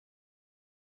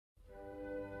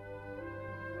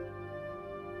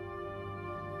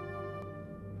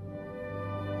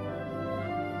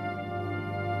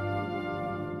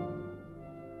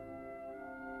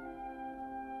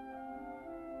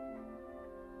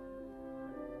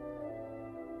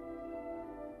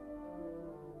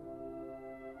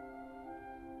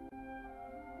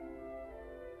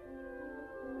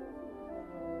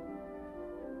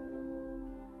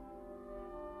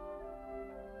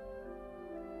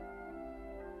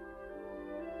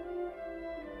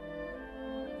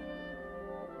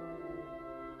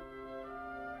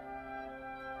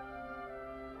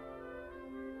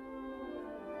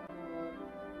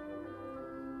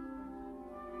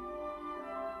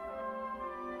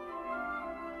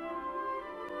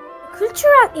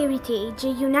Cultural heritage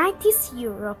unites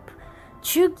Europe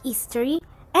through history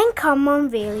and common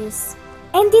values,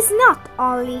 and is not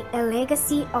only a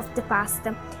legacy of the past,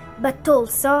 but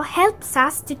also helps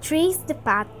us to trace the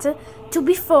path to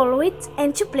be followed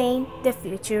and to plan the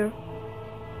future.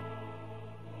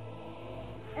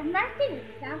 A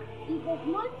martenita is a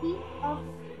small piece of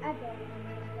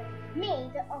adornment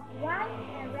made of white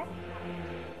and red color,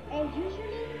 and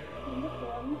usually in the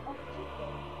form of two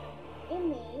birds, a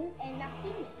male and a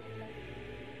female.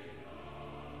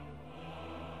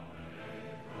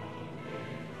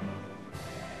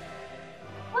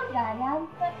 Bulgarians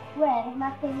wear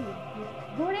marteniti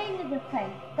during the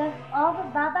fest of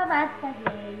Baba Marta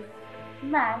Day,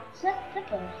 March the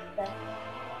 1st.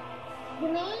 The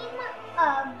name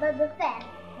of the fest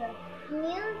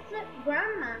means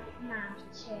Grandma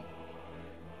March.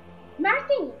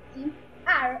 Marteniti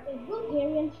are a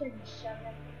Bulgarian tradition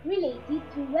related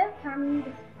to welcoming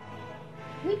the spring,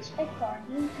 which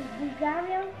according to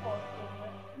Bulgarian folklore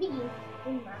begins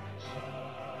in March.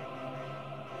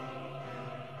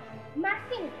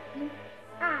 Marteniti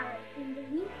are in the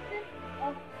list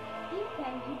of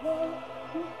intangible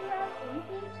cultural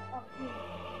heritage of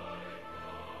humanity.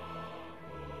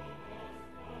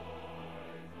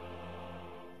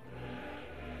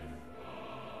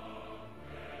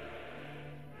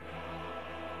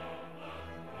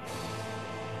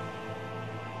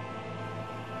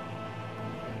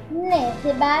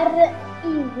 Nesebar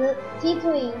is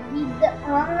situated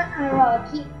on a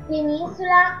rocky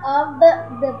peninsula of the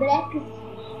Black Sea.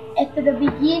 At the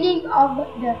beginning of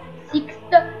the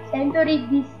 6th century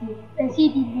BC, the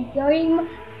city became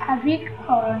a Greek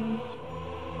colony.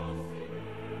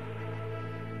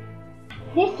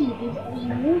 The city's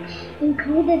ruins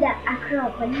included the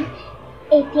Acropolis,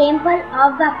 a temple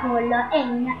of Apollo,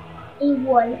 and a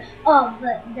wall of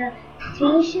the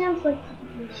Thracian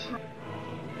fortification.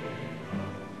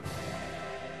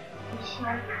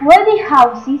 Wealthy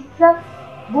houses built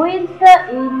in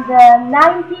the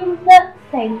 19th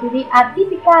century are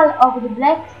typical of the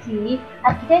Black Sea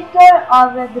architecture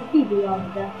of the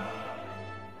period.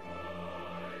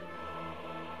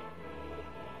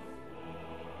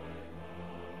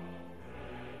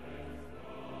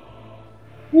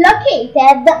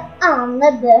 Located on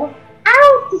the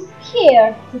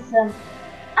outskirts of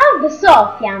the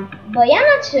Sofia,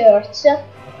 Bojana Church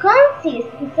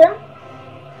consists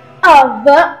of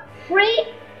three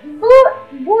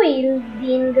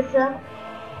buildings.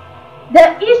 The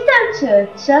Eastern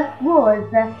Church was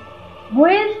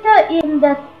built in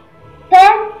the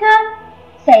 10th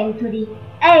century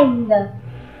and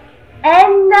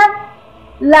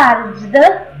enlarged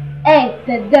at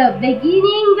the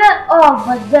beginning of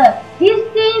the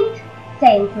 15th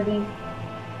century.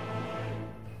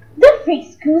 The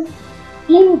frescoes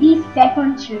in this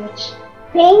second church,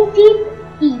 painted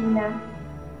in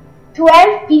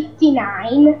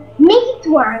 1259, make it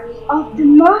one of the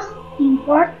most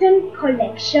important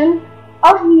collections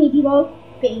of medieval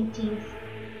paintings.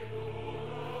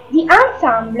 The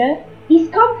ensemble is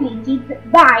completed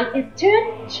by a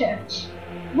third church,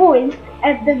 built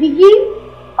at the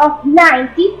beginning of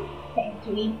 19th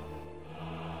century.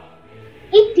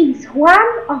 It is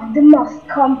one of the most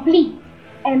complete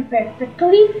and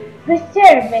perfectly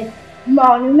preserved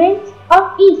monuments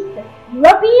of East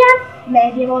European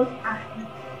medieval art.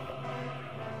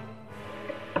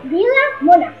 Villa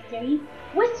Monastery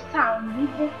was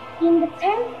founded in the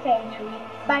 10th century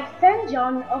by Saint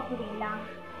John of Villa,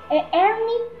 a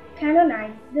hermit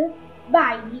canonized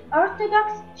by the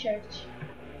Orthodox Church.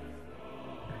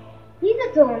 His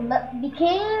tomb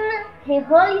became a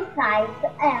holy site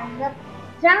and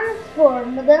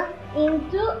transformed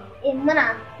into a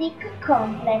monastic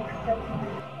complex.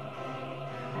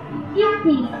 It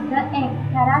is a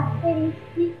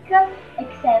characteristic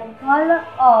example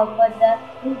of the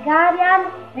Bulgarian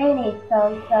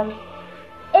Renaissance,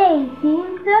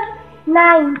 18th,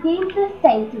 19th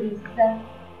centuries.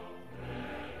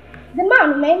 The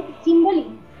monument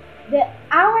symbolizes the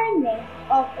awareness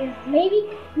of a Slavic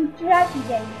cultural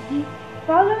identity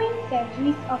following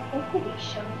centuries of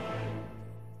occupation.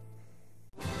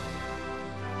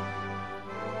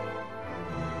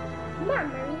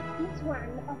 Memory is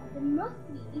one of the most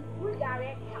vivid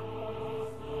Bulgarian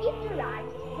customs. It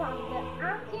derives from the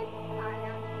ancient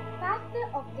Italian past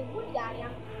of the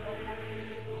Bulgarian people.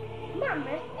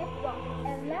 Mummers have got a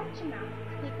large mouth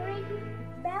decorated with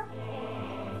bells and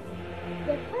whistles.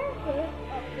 The purpose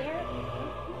of their use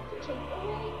is to chase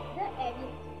away the evil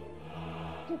spirits,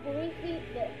 to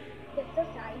purify the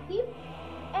society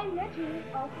and nature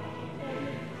of evil,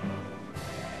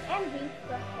 and bring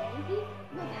prosperity,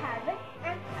 good harvest,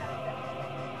 and health.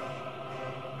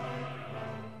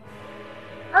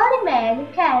 men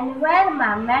can wear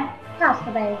mummer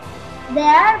festivals.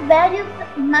 There are various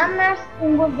mummers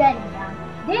in Bulgaria.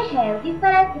 They have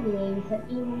different names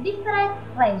in different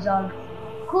regions.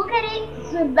 Kukeri,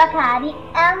 Surbakari,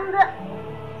 and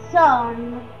so on.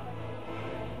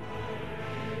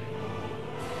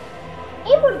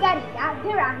 In Bulgaria,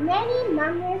 there are many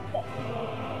mummer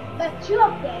festivals, but two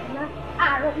of them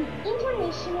are with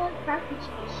international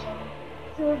participation.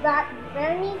 Surba in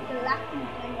Verni the last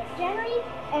weekend of January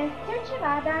and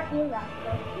Tercerada in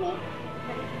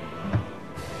Rostov.